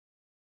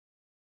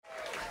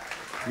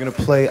We're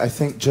gonna play, I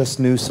think, just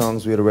new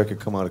songs. We had a record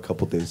come out a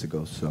couple days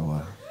ago,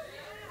 so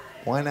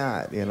why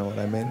not? You know what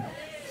I mean?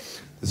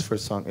 This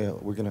first song, yeah,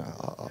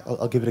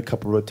 I'll give it a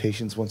couple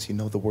rotations once you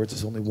know the words.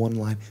 There's only one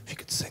line. If you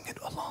could sing it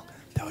along,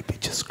 that would be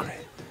just great.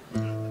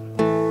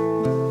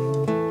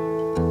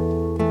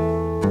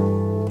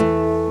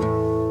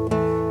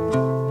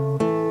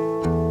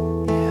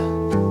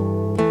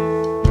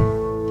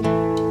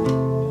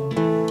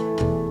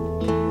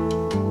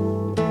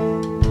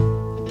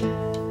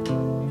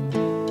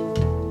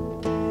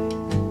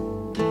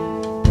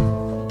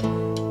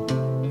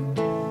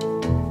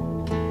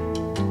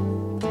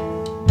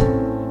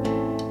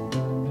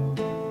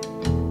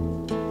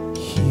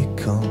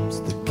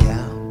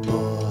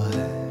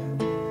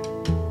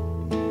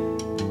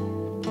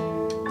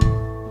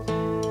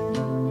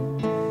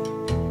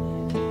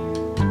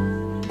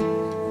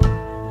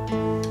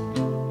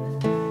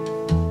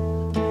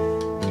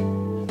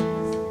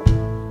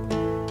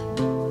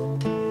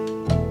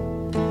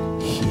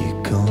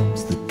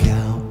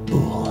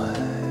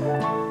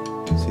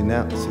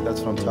 See, that's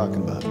what I'm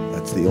talking about.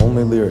 That's the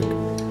only lyric. Yeah.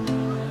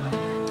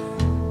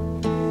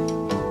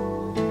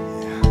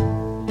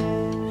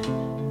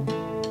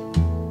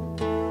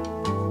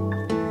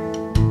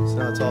 So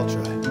now it's all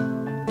try.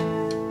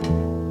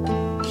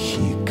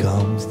 Here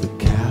comes the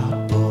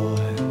cowboy.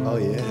 Oh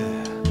yeah.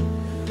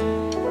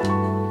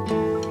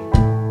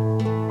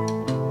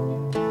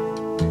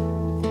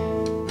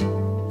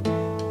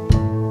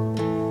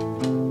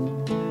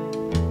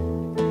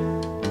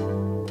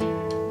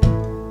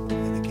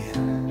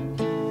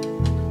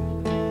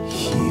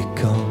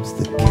 Comes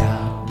the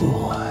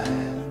cowboy.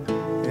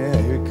 Yeah,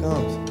 here it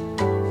comes.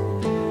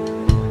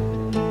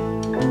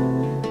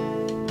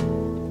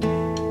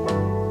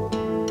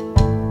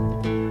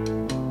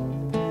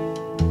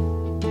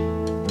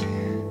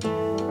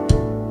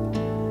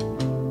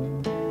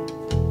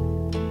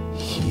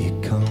 Here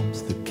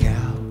comes the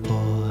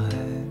cowboy.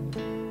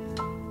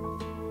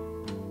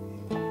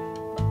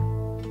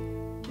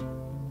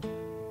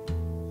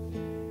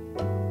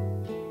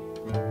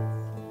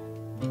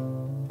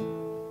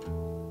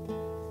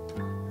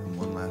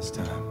 Last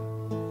time.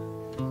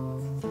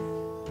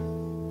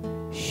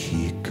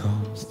 Here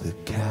comes the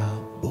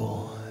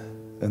cowboy.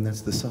 And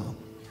that's the song.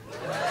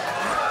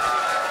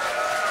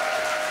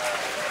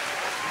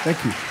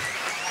 Thank you.